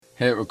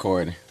Hit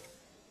record.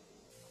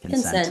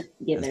 Consent Has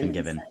been given.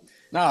 given.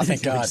 Oh,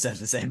 thank We God. just said at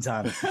the same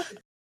time.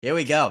 Here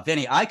we go.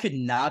 Vinny, I could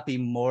not be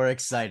more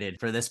excited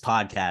for this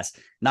podcast.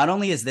 Not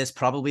only is this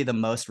probably the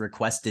most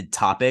requested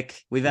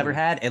topic we've ever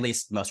had, at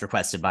least most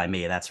requested by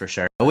me, that's for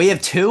sure. But we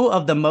have two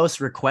of the most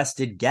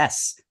requested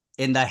guests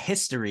in the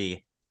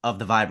history of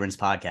the Vibrance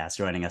podcast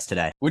joining us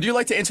today. Would you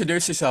like to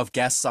introduce yourself,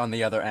 guests on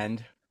the other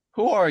end?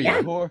 Who are you?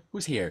 Yeah.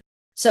 Who's here?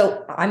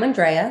 So I'm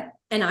Andrea,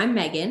 And I'm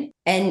Megan.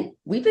 and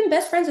we've been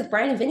best friends with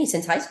Brian and Vinny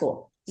since high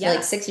school. So Yeah.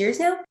 like 6 years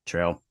now.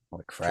 True.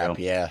 Holy crap,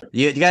 True. yeah.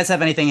 You guys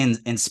have anything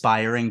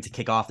inspiring to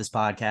kick off this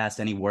podcast?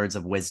 Any words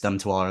of wisdom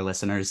to all our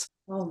listeners?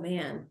 Oh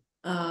man.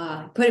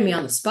 Putting me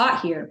on the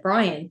spot here,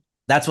 Brian.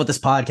 That's what this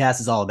podcast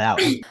is all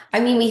about. I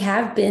mean, we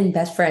have been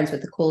best friends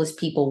with the coolest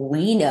people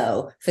we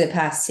know for the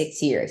past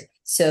 6 years.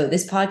 So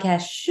this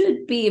podcast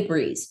should be a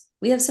breeze.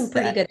 We have some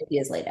pretty good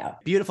ideas laid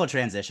out. Beautiful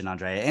transition,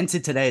 Andrea, into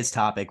today's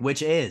topic,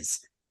 which is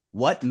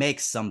what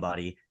makes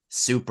somebody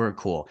super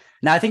cool.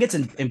 Now, I think it's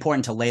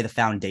important to lay the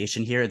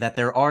foundation here that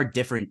there are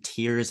different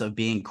tiers of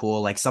being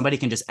cool. Like somebody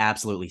can just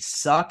absolutely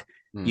suck.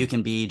 You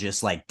can be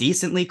just like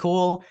decently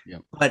cool.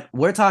 Yep. But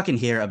we're talking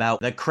here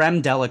about the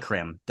creme de la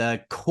creme,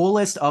 the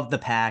coolest of the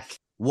pack.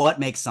 What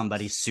makes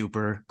somebody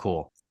super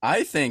cool?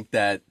 I think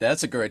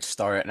that's a great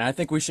start, and I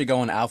think we should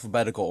go in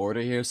alphabetical order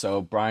here.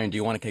 So, Brian, do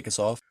you want to kick us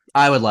off?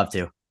 I would love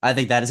to. I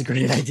think that is a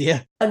great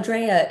idea.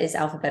 Andrea is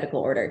alphabetical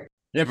order.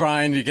 Yeah,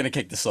 Brian, you're gonna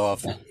kick this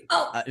off.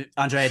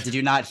 Andrea, did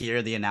you not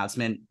hear the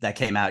announcement that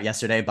came out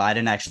yesterday?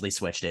 Biden actually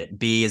switched it.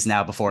 B is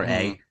now before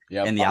A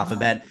Yep. in the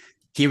alphabet.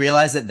 He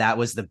realized that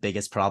was the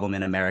biggest problem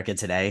in America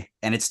today.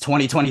 And it's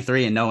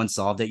 2023 and no one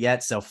solved it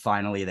yet. So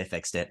finally they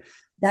fixed it.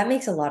 That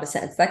makes a lot of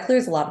sense. That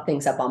clears a lot of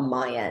things up on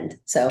my end.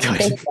 So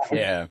thanks,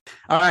 Brian. Yeah.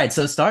 All right.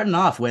 So starting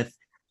off with,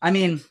 I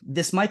mean,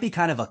 this might be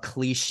kind of a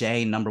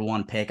cliche number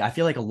one pick. I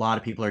feel like a lot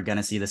of people are going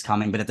to see this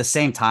coming, but at the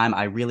same time,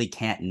 I really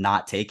can't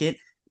not take it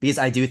because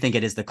I do think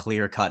it is the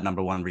clear cut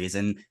number one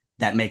reason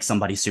that makes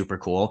somebody super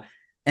cool.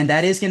 And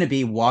that is going to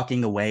be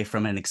walking away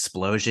from an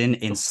explosion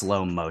in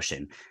slow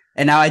motion.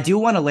 And now I do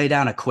want to lay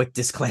down a quick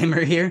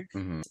disclaimer here,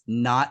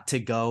 not to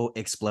go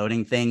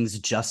exploding things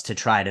just to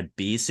try to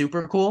be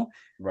super cool.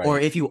 Right. Or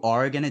if you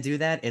are going to do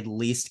that, at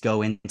least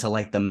go into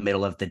like the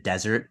middle of the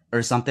desert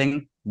or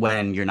something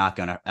when you're not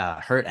going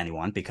to hurt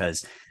anyone,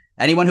 because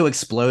anyone who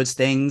explodes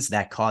things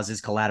that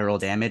causes collateral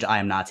damage, I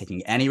am not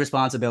taking any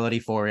responsibility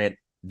for it.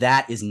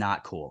 That is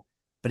not cool.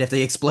 But if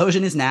the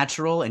explosion is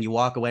natural and you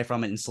walk away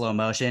from it in slow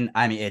motion,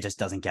 I mean, it just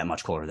doesn't get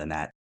much cooler than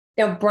that.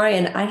 Now,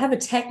 Brian, I have a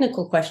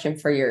technical question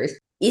for yours.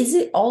 Is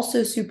it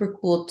also super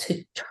cool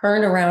to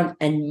turn around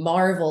and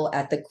marvel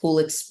at the cool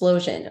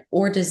explosion?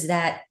 Or does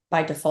that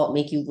by default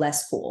make you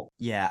less cool?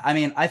 Yeah, I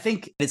mean, I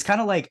think it's kind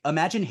of like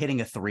imagine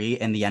hitting a three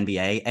in the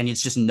NBA and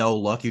it's just no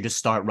look. You just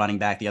start running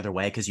back the other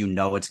way because you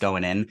know it's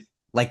going in.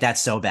 Like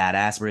that's so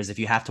badass. Whereas if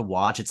you have to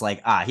watch, it's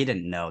like, he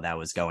didn't know that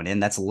was going in.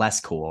 That's less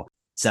cool.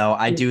 So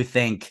I do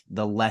think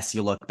the less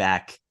you look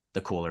back,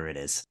 the cooler it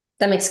is.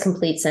 That makes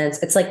complete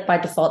sense. It's like by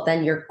default,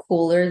 then you're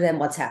cooler than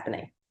what's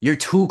happening. You're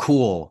too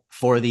cool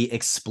for the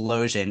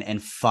explosion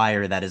and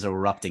fire that is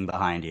erupting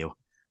behind you.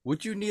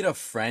 Would you need a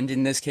friend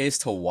in this case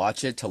to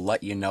watch it to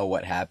let you know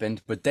what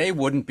happened? But they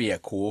wouldn't be a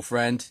cool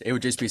friend. It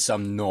would just be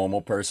some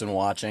normal person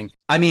watching.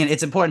 I mean,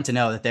 it's important to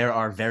know that there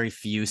are very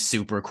few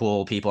super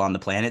cool people on the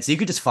planet. So you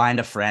could just find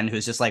a friend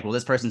who's just like, well,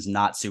 this person's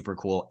not super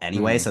cool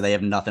anyway, so they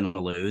have nothing to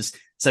lose.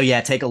 So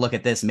yeah, take a look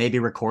at this, maybe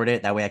record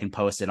it. That way I can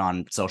post it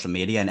on social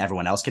media and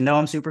everyone else can know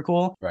I'm super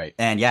cool. Right.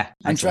 And yeah.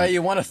 Andrea,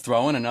 you want to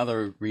throw in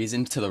another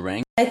reason to the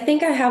ring? I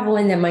think I have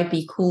one that might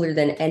be cooler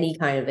than any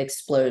kind of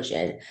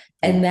explosion.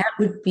 And that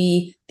would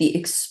be the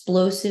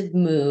explosive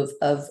move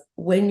of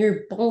when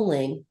you're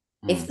bowling,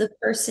 if the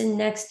person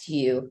next to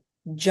you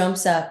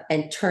jumps up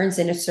and turns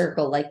in a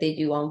circle like they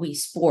do on Wii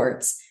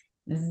Sports,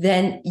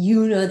 then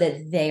you know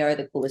that they are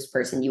the coolest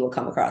person you will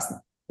come across,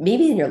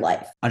 maybe in your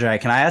life. Andrea,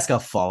 can I ask a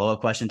follow-up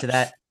question to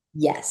that?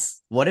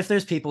 Yes. What if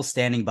there's people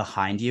standing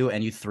behind you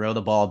and you throw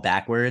the ball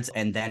backwards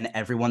and then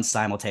everyone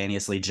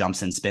simultaneously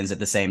jumps and spins at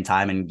the same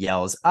time and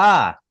yells,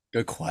 ah?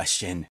 Good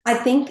question. I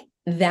think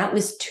that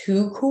was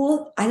too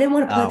cool. I didn't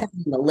want to put that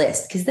on the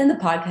list because then the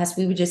podcast,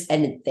 we would just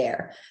end it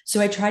there.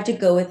 So I tried to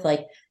go with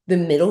like the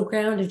middle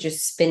ground of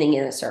just spinning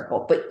in a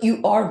circle. But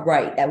you are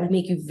right. That would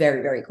make you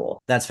very, very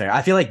cool. That's fair.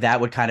 I feel like that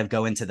would kind of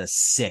go into the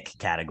sick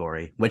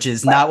category, which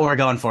is not what we're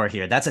going for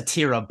here. That's a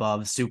tier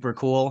above super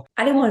cool.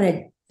 I didn't want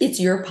to, it's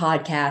your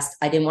podcast.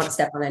 I didn't want to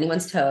step on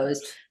anyone's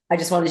toes. I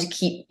just wanted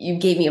to you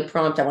gave me a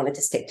prompt. I wanted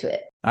to stick to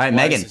it. All right,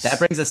 Megan, that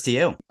brings us to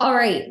you. All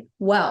right.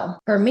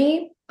 Well, for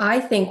me, I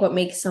think what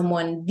makes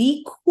someone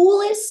the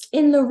coolest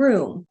in the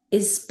room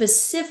is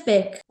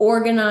specific,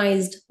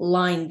 organized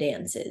line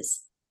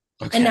dances.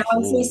 Okay. And now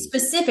I say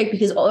specific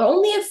because there are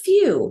only a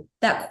few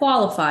that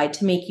qualify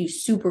to make you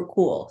super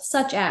cool,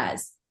 such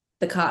as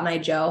the Cotton Eye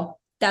Joe.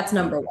 That's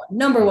number one.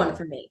 Number one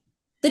for me.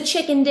 The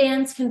chicken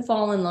dance can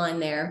fall in line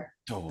there,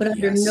 but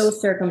under no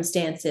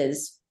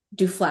circumstances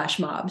do flash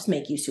mobs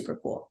make you super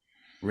cool.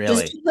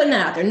 Really? Just putting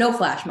that out there. No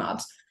flash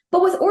mobs.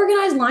 But with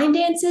organized line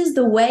dances,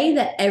 the way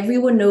that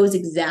everyone knows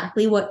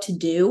exactly what to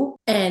do,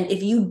 and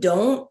if you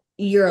don't,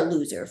 you're a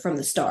loser from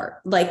the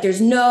start. Like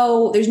there's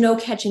no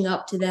catching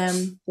up to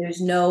them. There's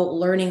no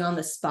learning on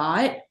the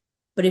spot.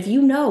 But if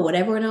you know what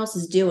everyone else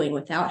is doing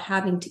without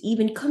having to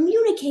even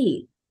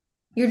communicate,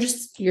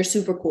 you're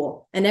super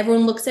cool. And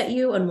everyone looks at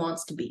you and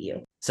wants to beat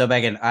you. So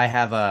Megan, I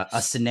have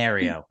a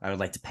scenario I would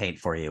like to paint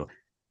for you.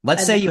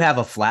 Let's say you have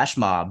a flash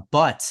mob,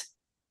 but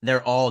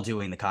they're all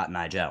doing the Cotton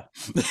Eye Joe.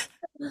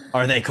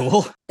 Are they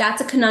cool?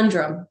 That's a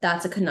conundrum.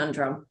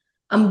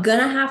 I'm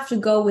gonna have to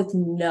go with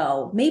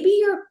no. Maybe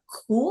you're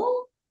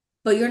cool,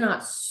 but you're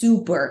not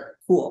super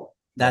cool.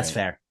 That's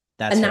fair.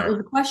 That was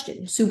the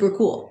question. Super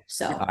cool.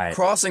 So right.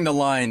 Crossing the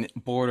line,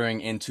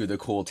 bordering into the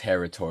cool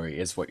territory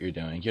is what you're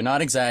doing. You're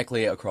not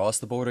exactly across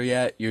the border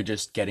yet. You're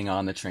just getting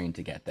on the train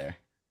to get there.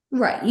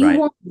 Right. You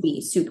want to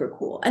be super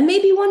cool. And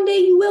maybe one day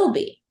you will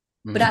be.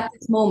 Mm-hmm. But at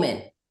this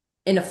moment,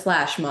 in a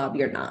flash mob,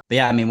 you're not. But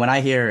yeah, I mean, when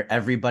I hear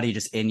everybody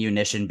just in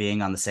unison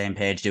being on the same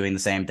page, doing the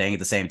same thing at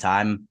the same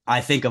time,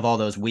 I think of all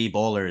those wee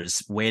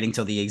bowlers waiting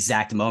till the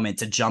exact moment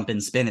to jump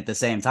and spin at the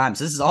same time.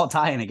 So this is all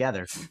tying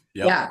together.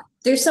 Yep. Yeah.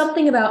 There's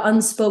something about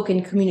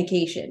unspoken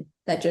communication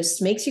that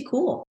just makes you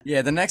cool.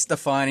 Yeah, the next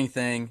defining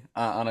thing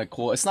on a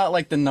cool, it's not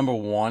like the number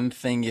one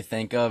thing you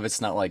think of. It's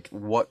not like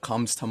what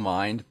comes to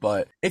mind.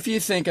 But if you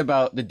think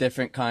about the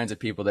different kinds of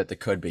people that there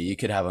could be, you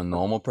could have a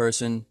normal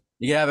person.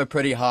 You could have a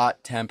pretty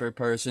hot tempered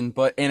person,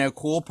 but in a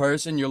cool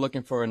person, you're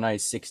looking for a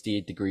nice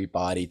 68-degree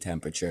body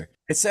temperature.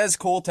 It says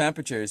cool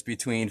temperatures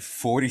between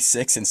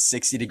 46 and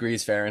 60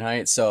 degrees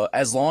Fahrenheit. So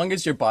as long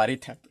as your body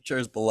temperature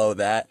is below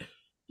that,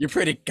 you're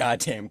pretty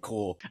goddamn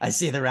cool. I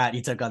see the route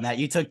you took on that.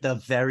 You took the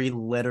very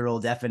literal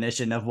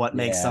definition of what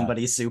makes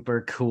somebody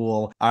super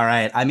cool. All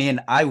right. I mean,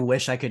 I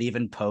wish I could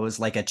even pose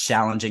like a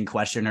challenging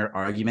question or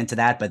argument to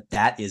that, but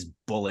that is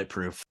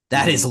bulletproof.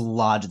 That is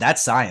logic.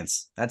 That's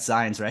science. That's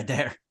science right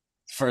there.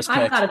 First pick.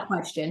 I've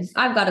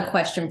got a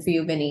question for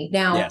you, Vinny.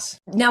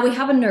 Now we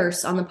have a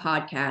nurse on the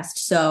podcast,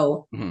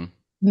 so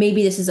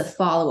maybe this is a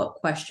follow-up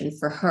question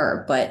for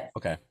her, but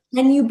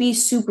can you be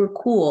super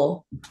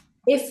cool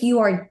if you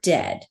are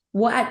dead?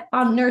 What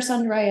on Nurse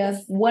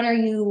Andrea, when are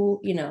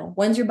you,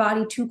 when's your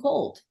body too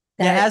cold?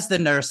 As the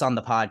nurse on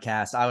the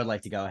podcast, I would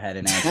like to go ahead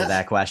and answer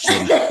that question.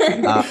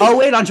 Oh,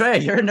 wait, Andrea,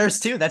 you're a nurse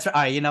too. That's right.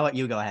 All right, you know what?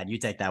 You go ahead. You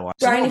take that one.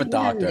 Brian, if you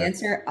have an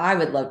answer, I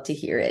would love to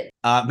hear it.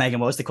 Megan,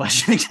 what was the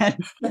question again?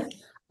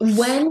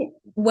 When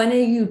are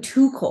you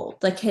too cold?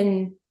 Like,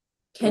 can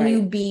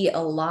you be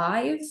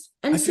alive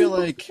and I feel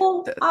like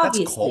cool? That's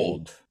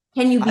cold.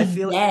 Can you be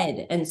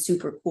dead and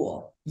super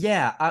cool?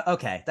 Yeah.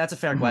 Okay. That's a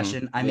fair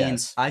question. I mean,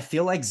 I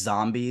feel like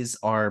zombies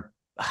are,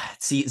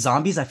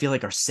 zombies I feel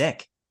like are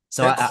sick.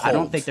 So I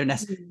don't think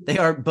they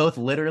are both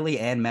literally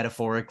and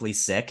metaphorically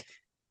sick.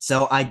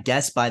 So I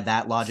guess by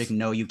that logic,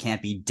 no, you can't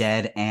be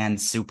dead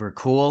and super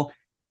cool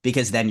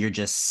because then you're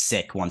just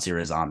sick once you're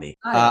a zombie.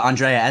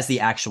 Andrea, as the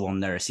actual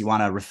nurse, you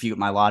want to refute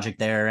my logic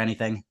there or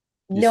anything?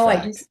 No,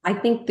 I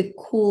think the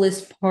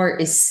coolest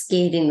part is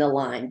skating the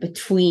line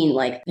between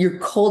like you're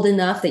cold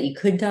enough that you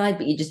could die,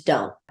 but you just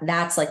don't.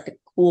 That's like the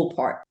cool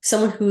part.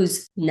 Someone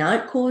who's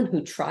not cool and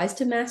who tries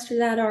to master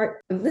that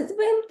art, they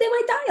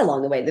might die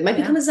along the way. They might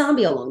become a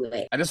zombie along the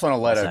way. I just want to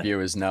let our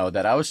viewers know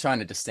that I was trying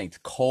to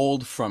distinct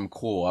cold from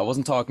cool. I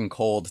wasn't talking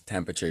cold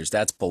temperatures.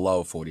 That's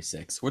below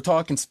 46. We're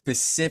talking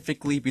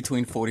specifically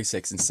between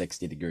 46 and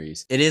 60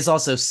 degrees. It is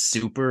also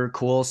super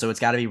cool, so it's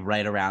got to be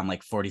right around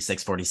like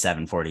 46,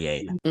 47,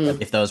 48,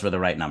 if those were the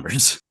right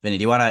numbers. Vinny,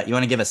 do you want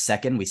to give a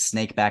second? We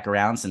snake back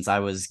around since I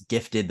was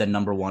gifted the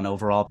number one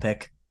overall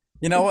pick.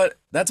 You know what?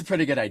 That's a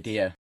pretty good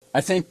idea.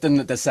 I think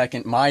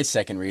my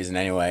second reason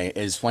anyway,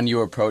 is when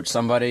you approach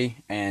somebody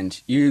and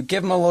you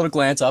give them a little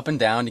glance up and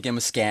down, you give them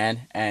a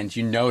scan, and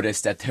you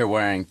notice that they're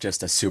wearing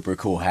just a super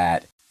cool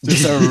hat.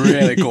 Just a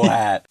really cool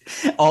hat.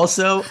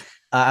 Also,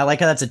 I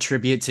like how that's a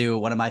tribute to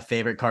one of my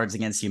favorite Cards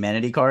Against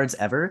Humanity cards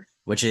ever,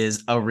 which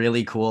is a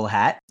really cool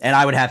hat. And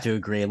I would have to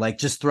agree, like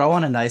just throw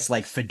on a nice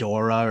like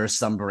fedora or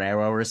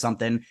sombrero or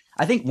something.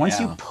 I think once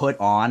you put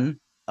on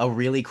a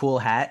really cool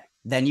hat,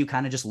 then you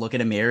kind of just look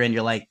at a mirror and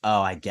you're like,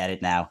 oh, I get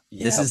it now.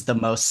 Yep. This is the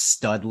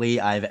most studly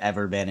I've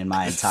ever been in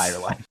my entire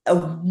life. A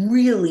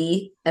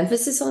really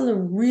emphasis on the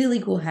really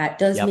cool hat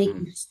does make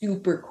you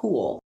super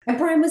cool. And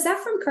Brian, was that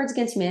from Cards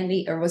Against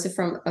Humanity or was it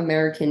from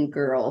American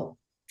Girl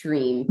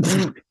Dream?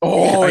 That's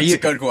a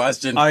good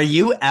question. Are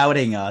you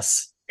outing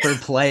us for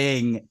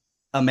playing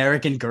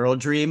American Girl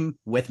Dream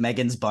with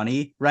Megan's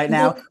bunny right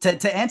now?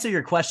 To answer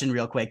your question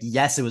real quick,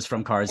 yes, it was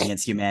from Cards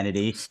Against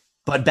Humanity.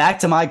 But back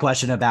to my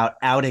question about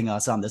outing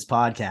us on this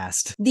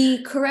podcast.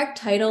 The correct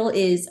title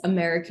is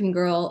American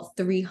Girl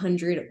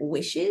 300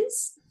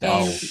 Wishes.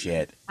 Oh,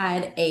 shit.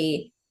 Had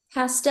a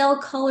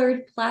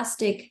pastel-colored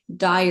plastic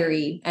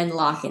diary and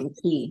lock and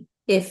key,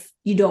 if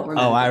you don't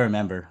remember. Oh, I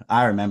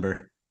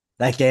remember.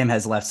 That game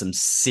has left some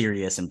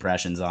serious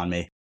impressions on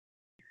me.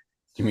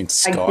 You mean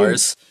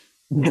scars?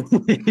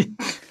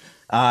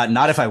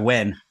 Not if I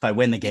win. If I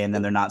win the game,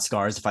 then they're not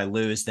scars. If I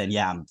lose, then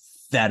yeah, I'm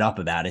fed up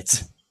about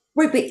it.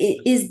 Right, but it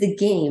is the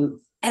game.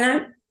 And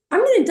I'm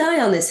going to die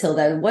on this hill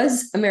that it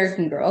was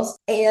American Girls.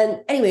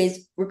 And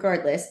anyways,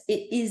 regardless,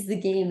 it is the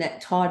game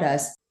that taught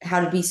us how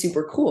to be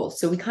super cool.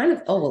 So we kind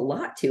of owe a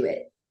lot to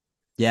it.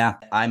 Yeah,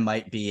 I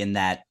might be in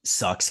that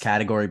sucks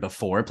category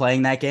before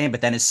playing that game.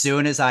 But then as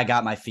soon as I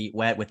got my feet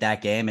wet with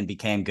that game and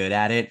became good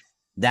at it,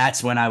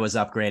 that's when I was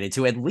upgraded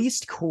to at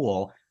least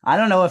cool. I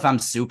don't know if I'm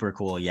super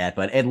cool yet,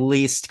 but at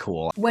least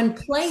cool. When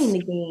playing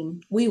the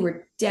game, we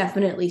were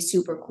definitely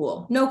super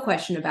cool. No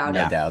question about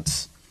No it.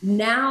 doubts.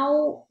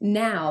 Now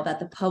that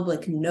the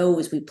public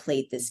knows we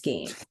played this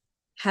game,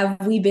 have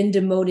we been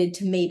demoted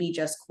to maybe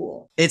just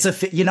cool?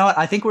 You know what?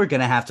 I think we're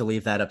going to have to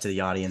leave that up to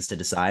the audience to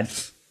decide.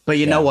 But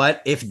you know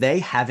what? If they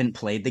haven't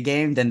played the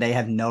game, then they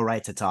have no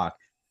right to talk.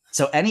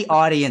 So any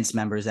audience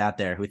members out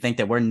there who think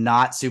that we're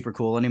not super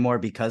cool anymore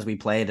because we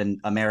played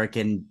an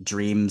American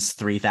Dreams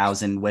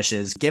 3000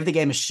 Wishes, give the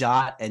game a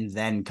shot and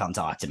then come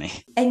talk to me.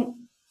 And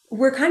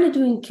we're kind of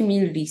doing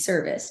community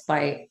service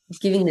by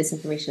giving this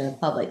information to the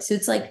public. So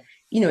it's like,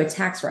 a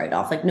tax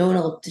write-off. Like no one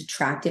will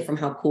detract it from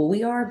how cool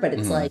we are, but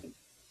it's like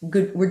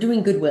good. We're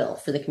doing goodwill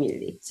for the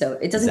community. So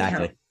it doesn't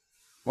count.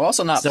 We're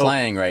also not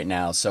playing right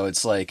now. So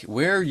it's like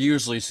we're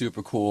usually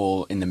super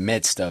cool in the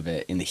midst of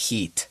it, in the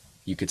heat,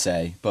 you could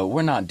say. But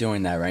we're not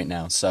doing that right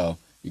now. So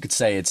you could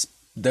say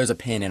there's a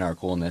pin in our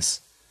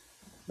coolness.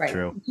 Right.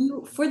 True.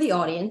 For the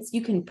audience,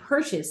 you can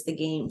purchase the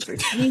game for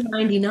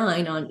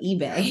 $3.99 on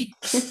eBay.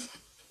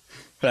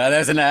 That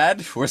is an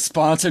ad. We're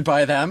sponsored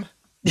by them.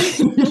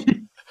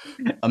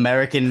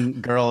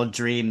 American Girl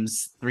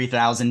Dreams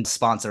 3000,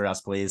 sponsor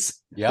us,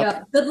 please.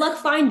 Yep. Good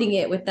luck finding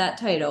it with that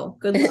title.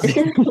 Good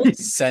luck.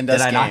 Send us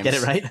Did I not get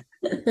games.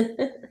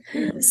 it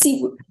right?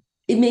 See,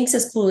 it makes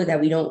us cooler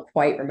that we don't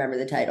quite remember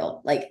the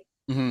title. Like,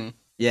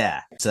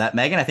 Yeah. So that,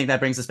 Megan, I think that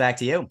brings us back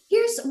to you.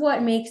 Here's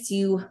what makes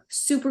you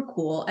super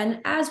cool.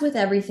 And as with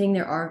everything,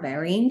 there are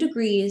varying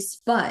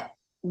degrees. But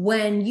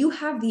when you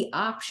have the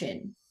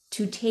option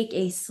to take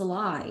a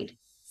slide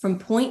from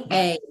point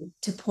A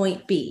to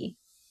point B,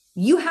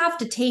 you have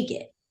to take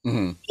it.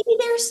 Maybe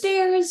there's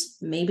stairs,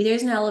 maybe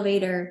there's an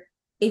elevator.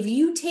 If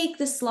you take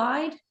the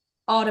slide,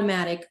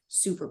 automatic,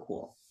 super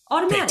cool.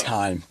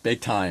 Automatic.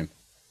 Big time.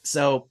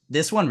 So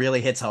this one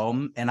really hits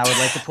home, and I would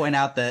like to point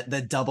out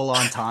the double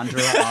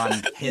entendre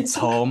on hits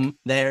home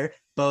there,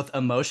 both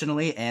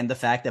emotionally and the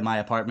fact that my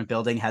apartment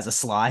building has a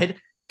slide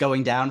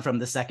going down from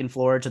the second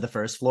floor to the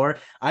first floor.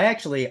 I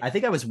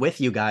think I was with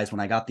you guys when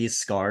I got these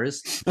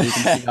scars you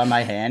can see on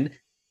my hand,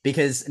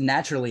 because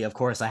naturally, of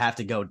course, I have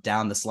to go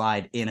down the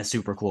slide in a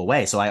super cool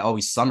way. So I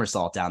always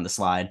somersault down the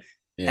slide.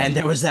 Yeah. And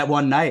there was that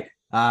one night,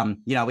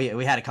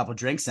 we had a couple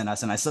drinks in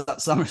us and I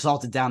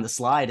somersaulted down the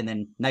slide. And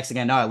then next thing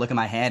I know, I look at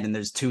my hand and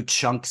there's 2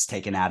 chunks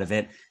taken out of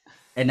it.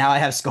 And now I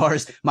have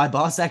scars. My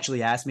boss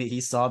actually asked me,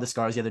 he saw the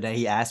scars the other day.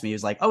 He asked me, he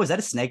was like, "Oh, is that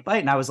a snake bite?"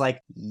 And I was like,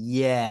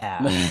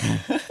 "Yeah,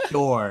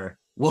 sure.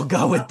 We'll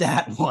go with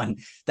that one.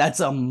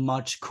 That's a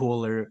much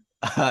cooler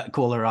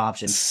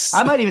option."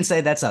 I might even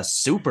say that's a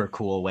super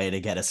cool way to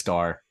get a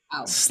scar.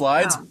 Wow.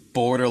 Slides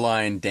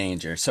borderline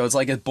danger. So it's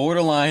like a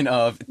borderline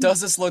of, does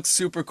this look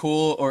super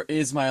cool or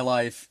is my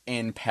life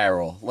in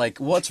peril? Like,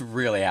 what's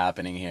really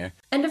happening here?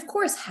 And of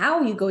course,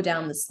 how you go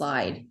down the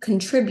slide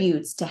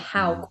contributes to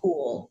how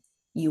cool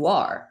you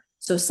are.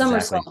 So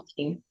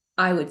somersaulting,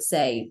 I would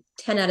say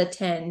 10 out of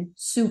 10,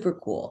 super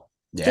cool.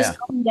 Yeah. Just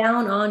going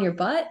down on your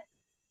butt,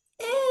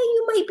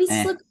 you might be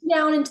slipping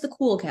down into the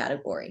cool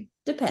category.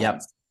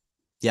 Depends.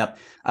 Yep.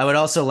 I would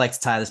also like to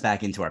tie this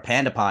back into our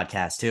panda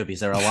podcast too, because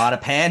there are a lot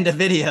of panda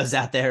videos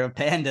out there of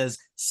pandas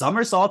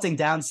somersaulting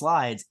down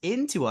slides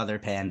into other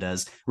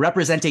pandas,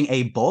 representing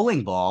a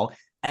bowling ball.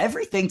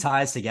 Everything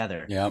ties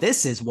together. Yep.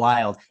 This is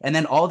wild. And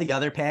then all the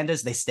other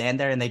pandas, they stand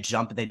there and they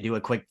jump and they do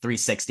a quick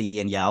 360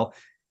 and yell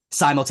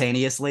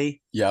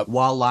simultaneously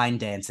while line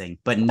dancing,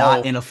 but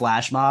not in a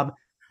flash mob.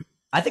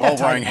 I think I've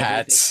wearing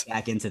hats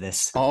back into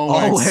this.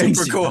 All wearing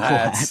super cool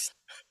hats.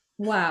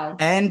 Wow.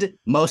 And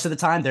most of the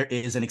time there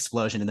is an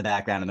explosion in the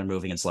background and they're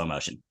moving in slow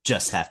motion.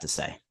 Just have to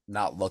say.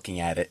 Not looking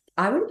at it.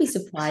 I wouldn't be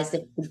surprised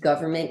if the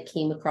government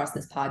came across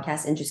this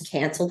podcast and just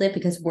canceled it,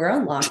 because we're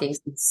unlocking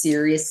some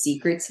serious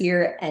secrets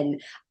here.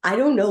 And I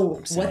don't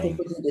know what they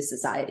could do to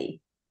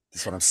society.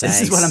 That's what I'm saying.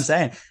 This is what I'm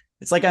saying.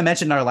 It's like I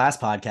mentioned in our last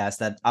podcast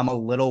that I'm a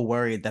little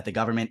worried that the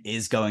government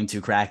is going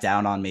to crack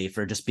down on me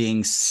for just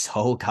being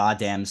so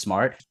goddamn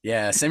smart.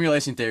 Yeah,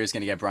 simulation theory is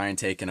going to get Brian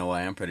taken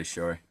away, I'm pretty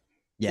sure.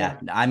 Yeah,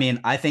 I mean,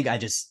 I think I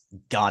just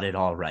got it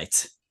all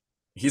right.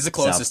 He's the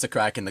closest to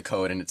cracking the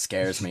code, and it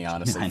scares me,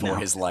 honestly, for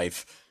his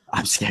life.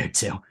 I'm scared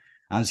too.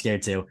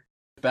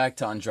 Back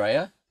to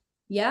Andrea?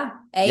 Yeah.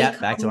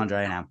 Back to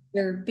Andrea now.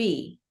 After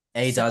B.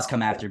 A does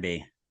come after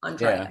B.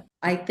 Andrea. Yeah.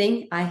 I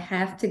think I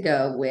have to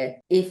go with,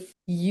 if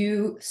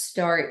you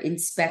start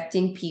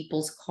inspecting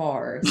people's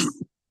cars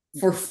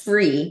for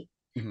free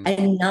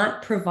and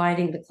not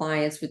providing the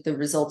clients with the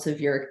results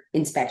of your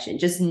inspection,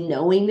 just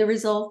knowing the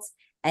results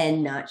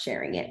and not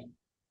sharing it.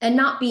 And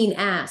not being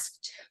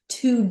asked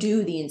to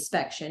do the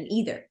inspection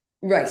either.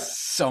 Right.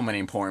 So many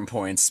important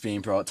points being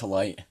brought to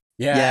light.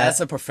 Yeah,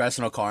 as a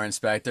professional car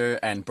inspector,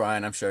 and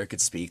Brian, I'm sure, could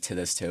speak to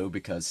this too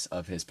because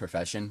of his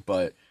profession,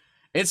 but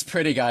It's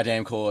pretty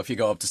goddamn cool if you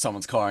go up to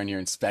someone's car and you're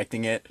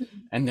inspecting it,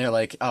 and they're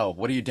like, "Oh,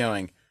 what are you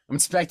doing?" "I'm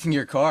inspecting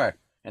your car,"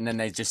 and then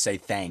they just say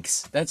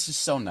thanks. That's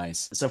just so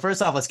nice. So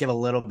first off, let's give a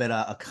little bit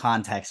of a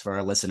context for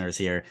our listeners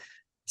here.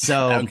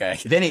 So Okay.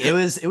 Vinny, it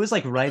was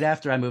like right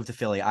after I moved to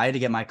Philly, I had to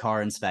get my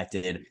car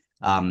inspected.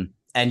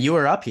 And you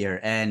were up here,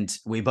 and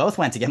we both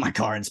went to get my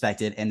car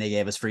inspected, and they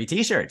gave us free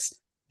t-shirts.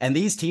 And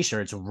these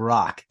t-shirts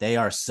rock. They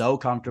are so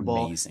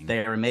comfortable. Amazing.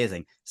 They are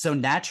amazing. So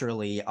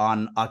naturally,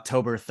 on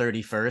October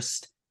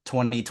 31st,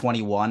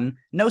 2021,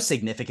 no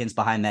significance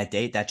behind that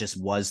date. That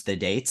just was the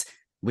date.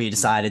 We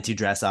decided to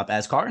dress up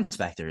as car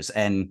inspectors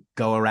and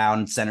go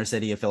around center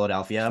city of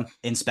Philadelphia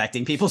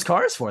inspecting people's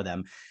cars for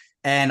them.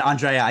 And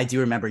Andrea, I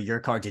do remember your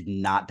car did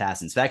not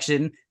pass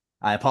inspection.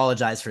 I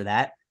apologize for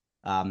that.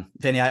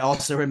 Vinny, I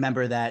also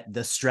remember that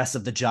the stress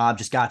of the job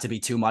just got to be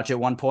too much at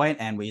one point,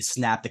 and we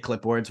snapped the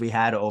clipboards we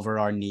had over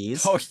our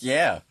knees. Oh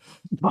yeah.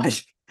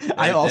 But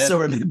I also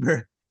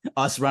remember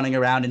us running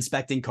around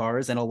inspecting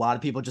cars and a lot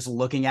of people just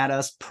looking at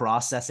us,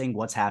 processing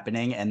what's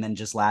happening, and then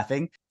just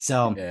laughing.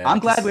 So I'm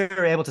glad we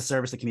were able to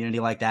service the community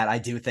like that. I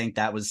do think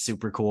that was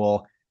super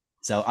cool.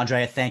 So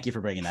Andrea, thank you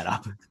for bringing that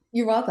up.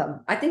 You're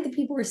welcome. I think the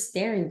people were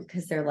staring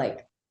because they're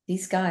like,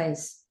 these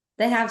guys,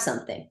 they have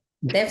something.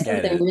 They have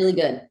something really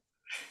good.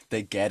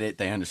 They get it.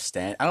 They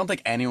understand. I don't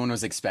think anyone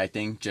was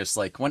expecting, just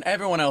like when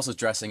everyone else was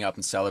dressing up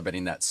and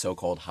celebrating that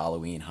so-called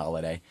Halloween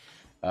holiday,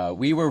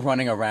 we were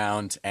running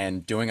around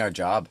and doing our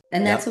job.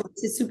 And that's what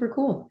makes it super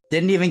cool.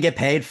 Didn't even get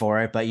paid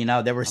for it, but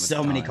there were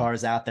so many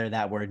cars out there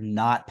that were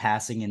not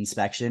passing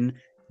inspection.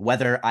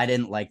 Whether I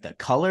didn't like the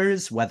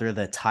colors, whether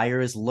the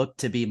tires looked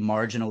to be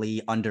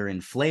marginally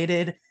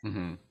underinflated,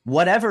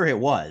 whatever it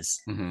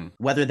was,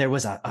 whether there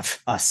was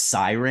a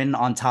siren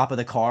on top of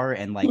the car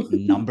and like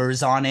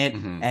numbers on it,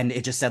 and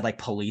it just said like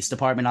police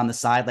department on the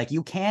side. Like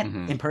you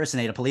can't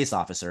impersonate a police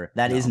officer.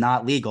 That is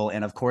not legal.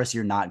 And of course,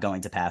 you're not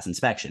going to pass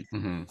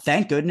inspection.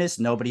 Thank goodness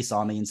nobody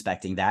saw me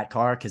inspecting that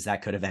car because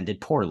that could have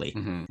ended poorly.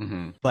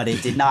 But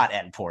it did not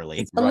end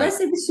poorly.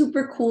 Unless it was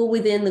super cool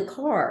within the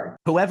car.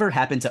 Whoever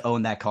happened to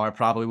own that car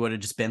probably would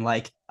have just been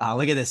like, oh,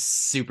 look at this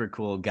super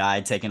cool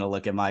guy taking a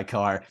look at my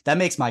car. That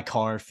makes my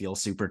car feel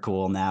super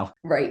cool now.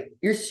 Right.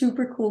 You're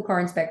super cool car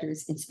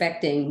inspectors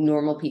inspecting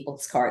normal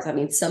people's cars. I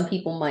mean, some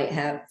people might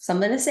have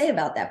something to say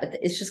about that, but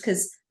it's just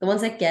because the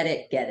ones that get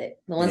it.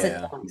 The ones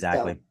that don't.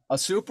 Exactly. Don't. A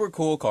super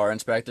cool car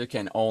inspector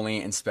can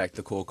only inspect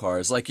the cool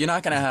cars. Like, you're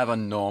not going to have a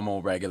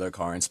normal, regular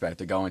car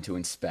inspector going to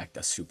inspect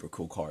a super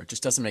cool car. It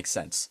just doesn't make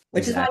sense.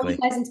 Which is why you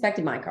guys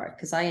inspected my car,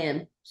 because I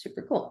am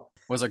super cool.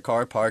 Was our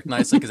car parked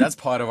nicely? Because that's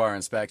part of our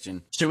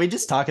inspection. Should we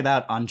just talk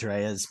about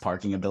Andrea's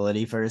parking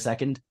ability for a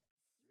second?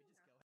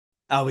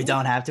 Oh, we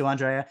don't have to,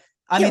 Andrea?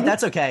 I mean,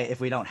 that's okay if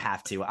we don't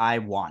have to. I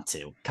want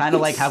to. Kind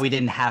of like how we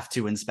didn't have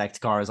to inspect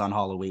cars on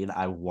Halloween.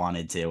 I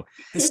wanted to.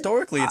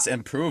 Historically, it's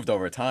improved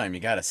over time, you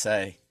gotta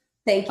say.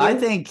 Thank you. I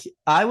think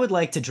I would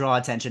like to draw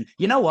attention.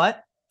 You know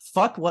what?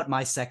 Fuck what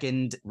my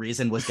second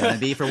reason was going to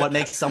be for what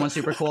makes someone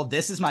super cool.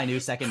 This is my new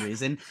second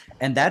reason.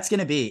 And that's going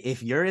to be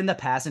if you're in the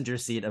passenger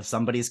seat of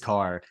somebody's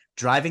car,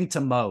 driving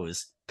to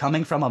Moe's,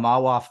 coming from a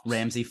Mawa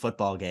Ramsey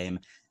football game,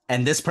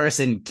 and this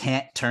person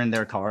can't turn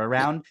their car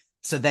around.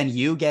 So then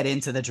you get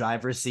into the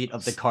driver's seat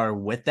of the car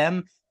with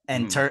them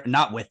and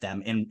not with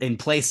them, in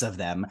place of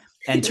them,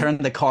 and turn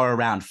the car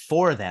around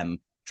for them,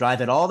 drive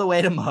it all the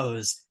way to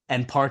Moe's,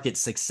 and park it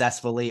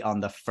successfully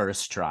on the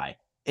first try.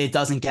 It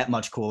doesn't get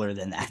much cooler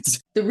than that.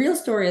 The real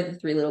story of the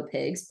Three Little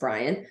Pigs,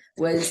 Brian,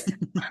 was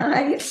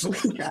I was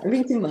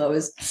driving to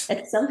Moe's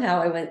and somehow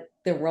I went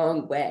the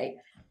wrong way.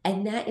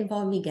 And that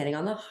involved me getting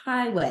on the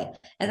highway.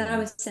 And I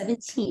was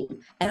 17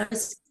 and I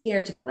was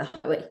scared to go on the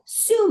highway.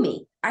 Sue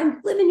me. I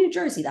live in New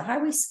Jersey. The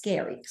highway's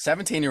scary.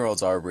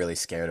 17-year-olds are really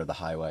scared of the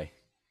highway.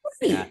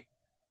 Right. Yeah.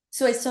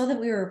 So I saw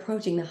that we were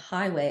approaching the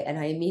highway and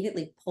I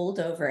immediately pulled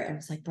over and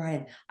was like,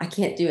 Brian, I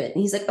can't do it.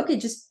 And he's like, okay,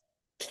 just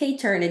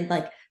K-turn and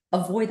like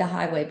avoid the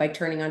highway by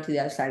turning onto the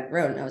other side of the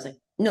road. And I was like,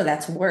 no,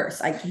 that's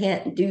worse. I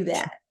can't do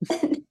that.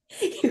 And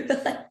you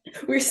were like,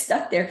 we were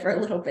stuck there for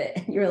a little bit.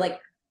 And you were like,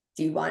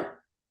 do you want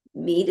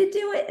me to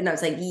do it? And I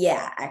was like,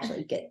 yeah,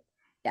 actually good.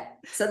 Yeah.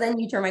 So then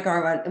you turn my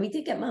car around and we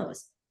did get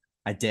Moe's.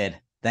 I did.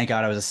 Thank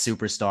God I was a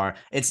superstar.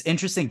 It's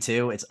interesting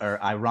too.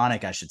 Or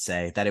ironic, I should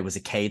say, that it was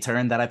a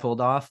K-turn that I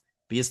pulled off.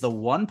 Because the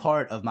one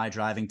part of my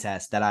driving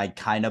test that I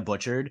kind of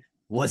butchered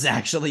was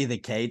actually the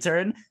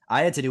K-turn.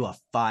 I had to do a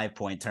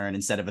 5-point turn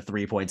instead of a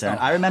 3-point turn.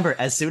 I remember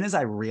as soon as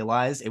I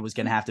realized it was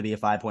going to have to be a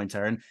 5-point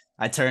turn,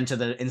 I turned to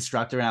the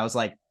instructor and I was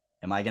like,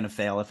 am I going to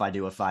fail if I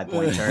do a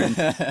 5-point turn?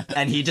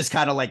 And he just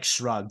kind of like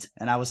shrugged.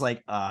 And I was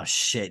like, oh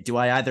shit, do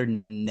I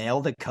either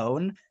nail the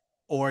cone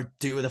or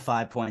do the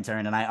 5-point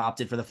turn? And I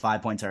opted for the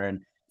 5-point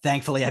turn.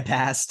 Thankfully, I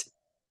passed.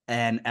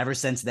 And ever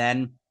since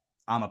then,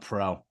 I'm a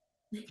pro.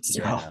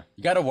 So. Yeah.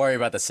 You got to worry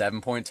about the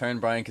 7-point turn,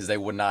 Brian, because they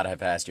would not have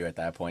passed you at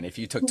that point if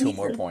you took 2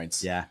 more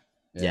points. Yeah.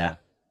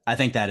 I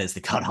think that is the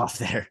cutoff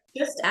there.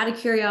 Just out of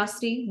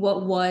curiosity,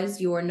 what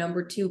was your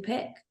number 2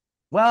 pick?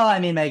 Well, I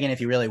mean, Megan, if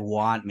you really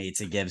want me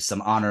to give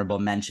some honorable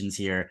mentions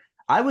here,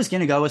 I was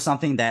going to go with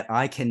something that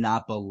I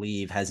cannot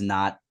believe has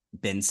not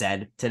been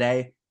said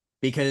today.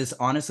 Because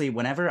honestly,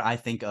 whenever I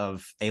think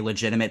of a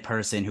legitimate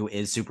person who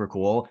is super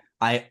cool,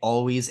 I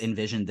always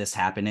envision this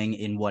happening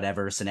in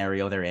whatever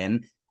scenario they're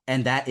in.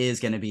 And that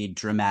is going to be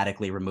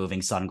dramatically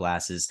removing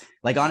sunglasses.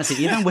 Like,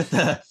 honestly, even with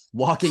the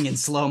walking in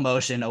slow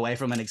motion away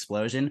from an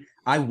explosion,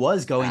 I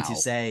was going to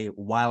say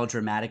while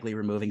dramatically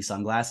removing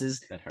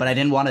sunglasses, but I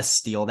didn't want to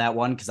steal that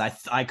one because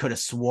I could have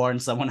sworn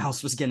someone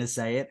else was going to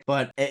say it.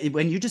 But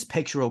when you just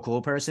picture a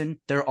cool person,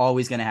 they're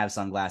always going to have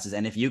sunglasses.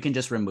 And if you can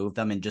just remove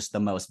them in just the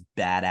most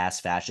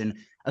badass fashion,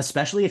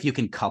 especially if you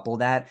can couple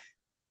that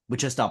with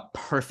just a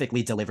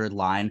perfectly delivered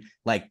line,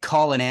 like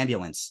call an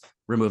ambulance,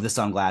 remove the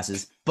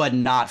sunglasses, but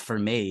not for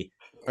me,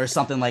 or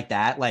something like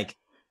that. Like,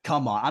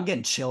 come on, I'm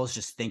getting chills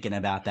just thinking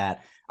about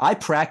that. I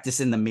practice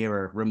in the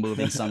mirror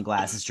removing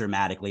sunglasses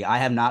dramatically. I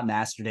have not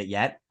mastered it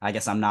yet. I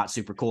guess I'm not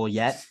super cool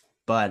yet,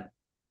 but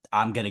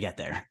I'm going to get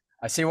there.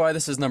 I see why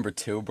this is number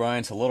 2, Brian.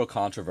 It's a little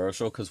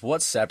controversial because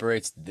what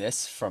separates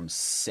this from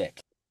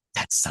sick?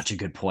 That's such a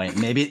good point.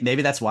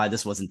 Maybe that's why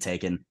this wasn't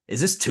taken.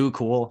 Is this too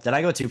cool? Did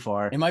I go too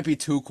far? It might be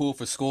too cool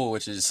for school,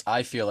 which is,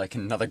 I feel like,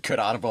 another good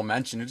honorable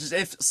mention. It's just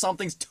if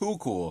something's too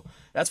cool,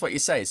 that's what you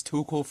say. It's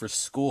too cool for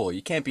school.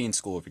 You can't be in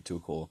school if you're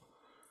too cool.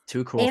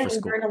 Too cool and for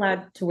school. you weren't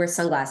allowed to wear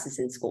sunglasses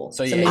in school.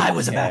 So yeah, I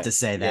was about to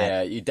say that.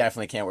 Yeah, you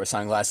definitely can't wear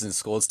sunglasses in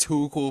school. It's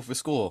too cool for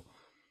school.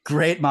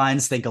 Great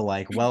minds think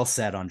alike. Well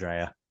said,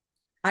 Andrea.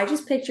 I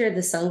just pictured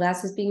the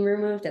sunglasses being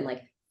removed and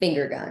like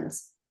finger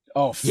guns.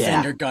 Oh,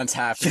 finger guns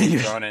have to be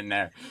thrown in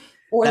there.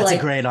 Or that's like,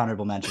 a great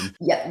honorable mention.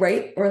 Yeah,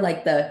 right? Or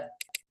like the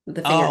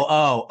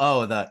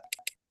finger.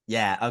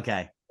 Yeah,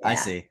 okay. Yeah. I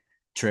see.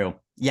 True.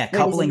 Yeah, Wait,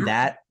 coupling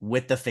that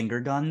with the finger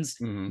guns,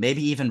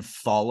 maybe even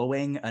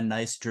following a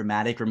nice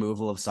dramatic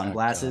removal of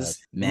sunglasses.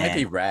 Man. It might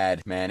be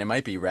rad, man. It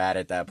might be rad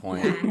at that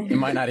point. It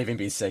might not even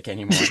be sick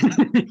anymore.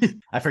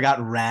 I forgot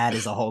rad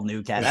is a whole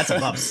new cat. That's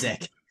above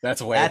sick.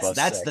 That's way above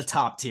That's sick. the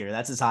top tier.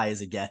 That's as high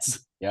as it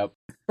gets. Yep.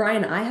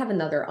 Brian, I have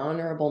another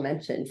honorable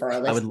mention for our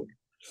listeners.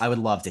 I would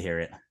love to hear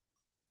it.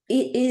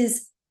 It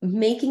is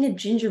making a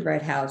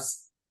gingerbread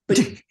house, but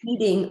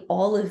eating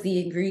all of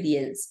the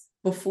ingredients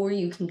before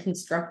you can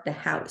construct the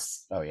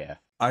house. Oh, yeah.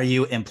 Are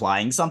you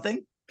implying something?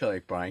 I feel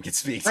like Brian can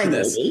speak to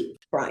this. Maybe.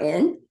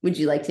 Brian, would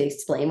you like to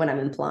explain what I'm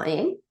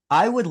implying?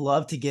 I would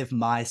love to give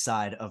my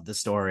side of the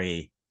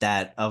story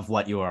of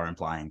what you are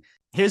implying.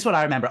 Here's what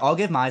I remember. I'll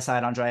give my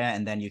side, Andrea,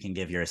 and then you can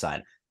give your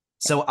side.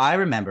 So I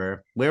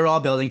remember we were all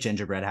building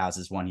gingerbread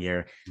houses one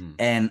year,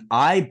 and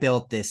I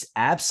built this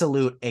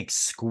absolute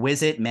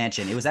exquisite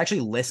mansion. It was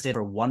actually listed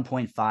for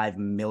 $1.5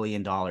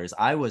 million.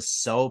 I was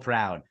so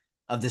proud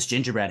of this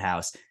gingerbread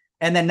house.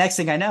 And then next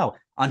thing I know,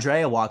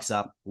 Andrea walks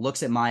up,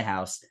 looks at my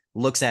house,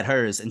 looks at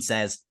hers, and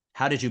says,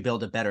 "How did you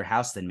build a better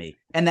house than me?"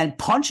 And then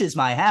punches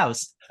my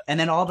house. And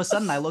then all of a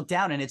sudden I look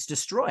down and it's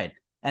destroyed.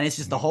 And it's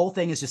just the whole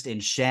thing is just in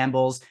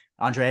shambles.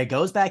 Andrea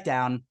goes back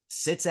down,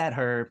 sits at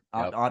her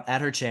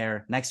at her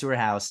chair next to her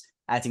house,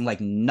 acting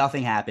like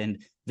nothing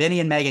happened.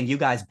 Vinny and Megan, you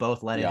guys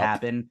both let it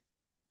happen.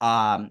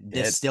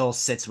 This still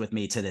sits with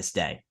me to this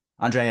day.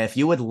 Andrea, if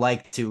you would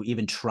like to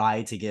even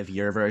try to give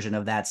your version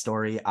of that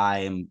story, I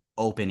am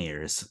open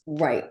ears.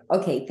 Right.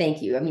 Okay.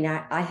 Thank you. I mean,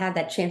 I had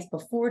that chance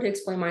before to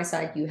explain my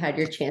side. You had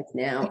your chance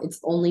now. It's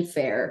only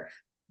fair.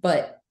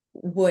 But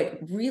what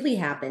really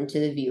happened to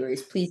the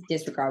viewers, please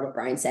disregard what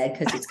Brian said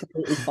because it's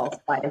completely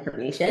falsified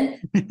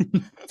information.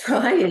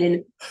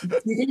 Brian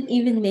didn't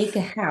even make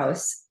a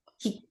house.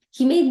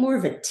 He made more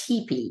of a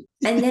teepee.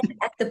 And then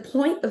at the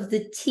point of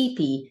the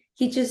teepee,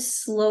 he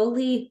just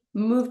slowly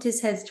moved his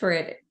head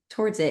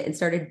towards it and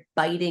started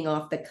biting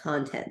off the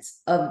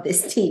contents of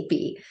this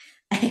teepee.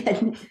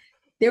 And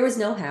there was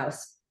no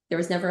house. There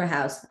was never a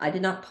house. I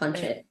did not punch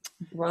it.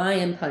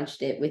 Brian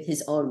punched it with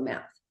his own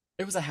mouth.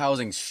 It was a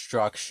housing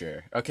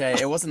structure, okay?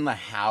 It wasn't a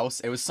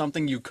house. It was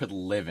something you could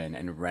live in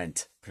and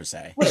rent, per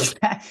se.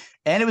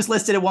 And it was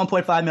listed at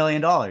 $1.5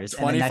 million.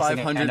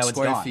 2,500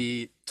 square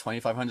feet,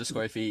 2,500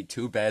 square feet,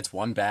 2 beds,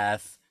 1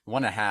 bath,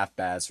 1.5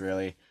 baths,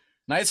 really.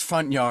 Nice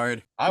front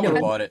yard. I would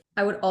have bought it.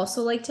 I would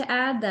also like to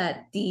add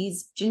that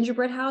these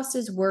gingerbread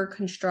houses were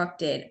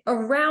constructed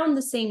around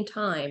the same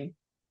time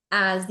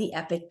as the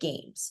Epic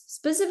Games.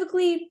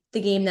 Specifically,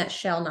 the game that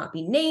shall not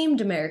be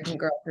named, American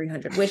Girl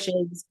 300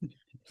 Wishes.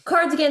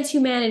 Cards Against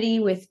Humanity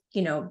with,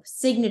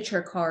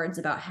 signature cards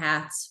about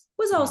hats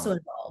was also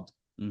involved.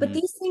 But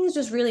these things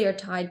just really are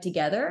tied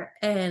together.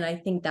 And I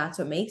think that's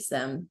what makes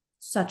them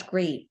such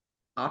great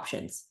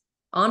options.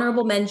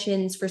 Honorable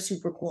mentions for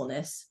super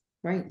coolness.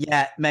 Right.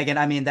 Yeah, Megan,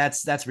 I mean,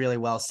 that's really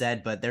well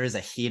said, but there is a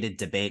heated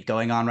debate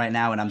going on right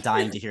now, and I'm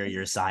dying to hear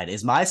your side.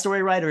 Is my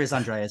story right or is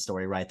Andrea's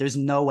story right? There's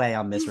no way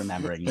I'm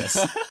misremembering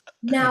this.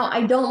 Now,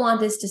 I don't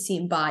want this to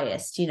seem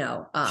biased,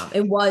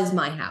 it was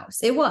my house.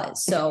 It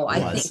was. So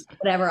I think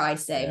whatever I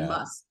say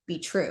must be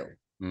true.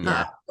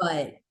 Yeah.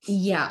 But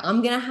yeah,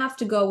 I'm going to have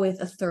to go with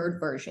a third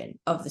version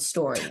of the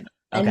story.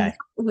 And Okay. that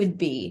would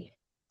be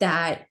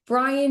that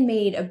Brian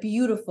made a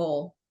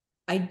beautiful,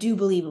 I do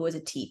believe it was a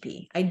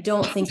teepee. I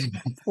don't think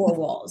 4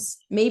 walls,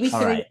 maybe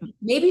 3,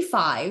 maybe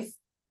 5,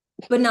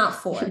 but not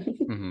 4.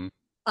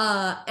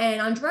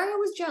 And Andrea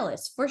was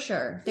jealous for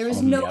sure. There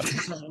was no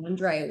denying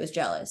Andrea was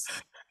jealous.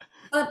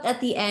 But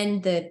at the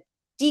end, the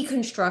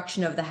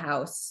deconstruction of the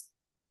house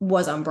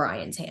was on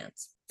Brian's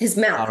hands. His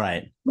mouth. All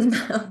right.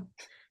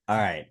 All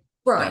right.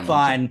 Brian.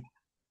 Fine.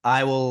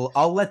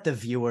 I'll let the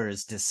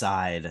viewers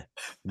decide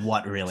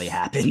what really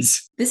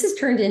happens. This has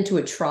turned into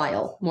a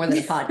trial more than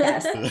a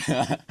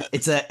podcast.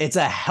 It's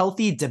a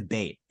healthy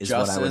debate is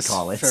Justice what I would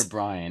call it. for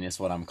Brian is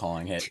what I'm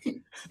calling it.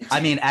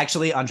 I mean,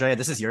 actually, Andrea,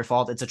 this is your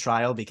fault. It's a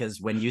trial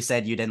because when you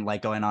said you didn't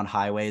like going on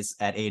highways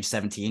at age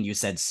 17, you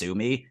said sue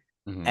me.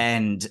 Mm-hmm.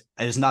 And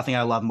there's nothing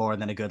I love more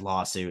than a good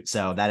lawsuit.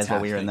 So that is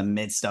what we are in the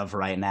midst of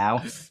right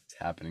now. It's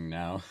happening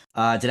now.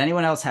 Did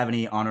anyone else have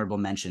any honorable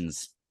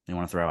mentions they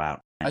want to throw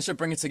out? I should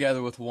bring it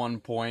together with 1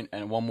 point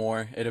and one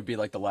more. It'll be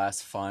like the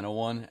last final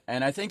one.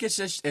 And I think it's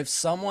just if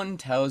someone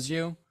tells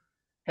you,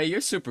 hey, you're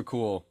super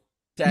cool.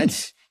 Dad,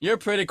 you're a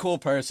pretty cool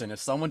person. If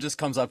someone just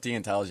comes up to you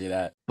and tells you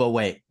that. But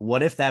wait,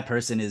 what if that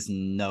person is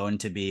known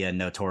to be a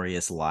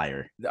notorious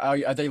liar?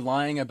 Are they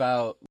lying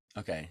about...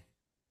 Okay.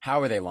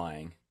 How are they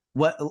lying?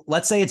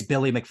 Let's say it's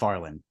Billy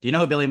McFarland. Do you know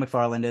who Billy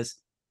McFarland is?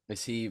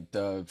 Is he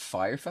the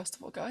Fire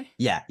Festival guy?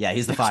 Yeah,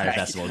 he's the Fire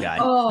Festival guy.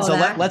 Oh, so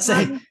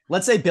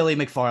let's say Billy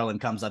McFarland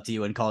comes up to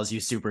you and calls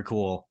you super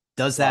cool.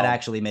 Does that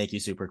actually make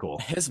you super cool?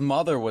 His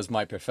mother was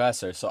my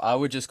professor, so I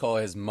would just call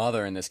his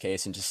mother in this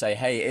case and just say,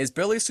 "Hey, is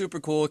Billy super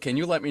cool? Can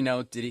you let me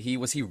know?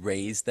 Was he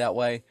raised that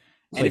way?"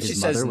 And if she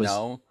says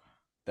no,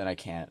 then I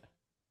can't.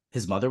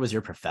 His mother was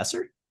your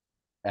professor?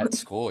 At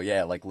school,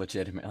 yeah, like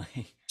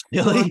legitimately.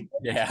 Really?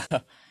 Yeah.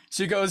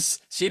 She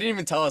didn't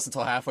even tell us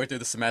until halfway through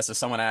the semester.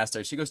 Someone asked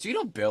her, she goes, do you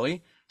know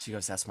Billy? She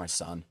goes, that's my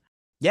son.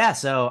 Yeah,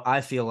 so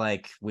I feel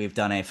like we've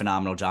done a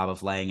phenomenal job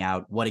of laying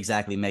out what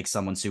exactly makes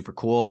someone super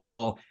cool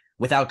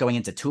without going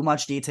into too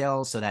much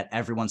detail so that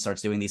everyone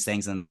starts doing these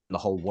things and the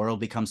whole world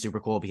becomes super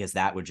cool because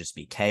that would just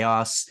be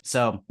chaos.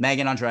 So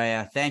Megan,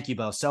 Andrea, thank you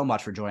both so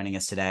much for joining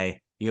us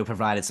today. You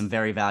provided some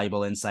very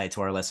valuable insight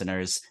to our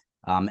listeners.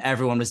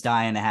 Everyone was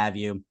dying to have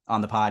you on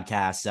the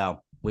podcast,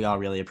 so we all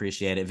really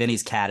appreciate it.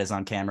 Vinny's cat is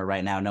on camera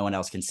right now. No one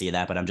else can see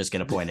that, but I'm just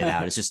going to point it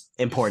out. It's just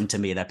important to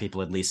me that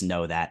people at least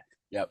know that.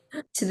 Yep.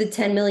 To the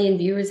 10 million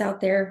viewers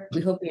out there, we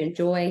hope you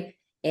enjoy.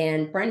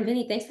 And Brian and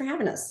Vinny, thanks for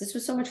having us. This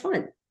was so much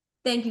fun.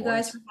 Thank you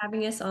guys for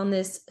having us on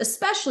this,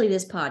 especially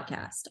this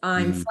podcast.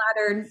 I'm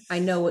flattered. I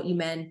know what you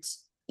meant,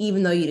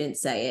 even though you didn't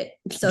say it.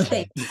 So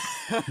thank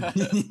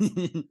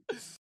you.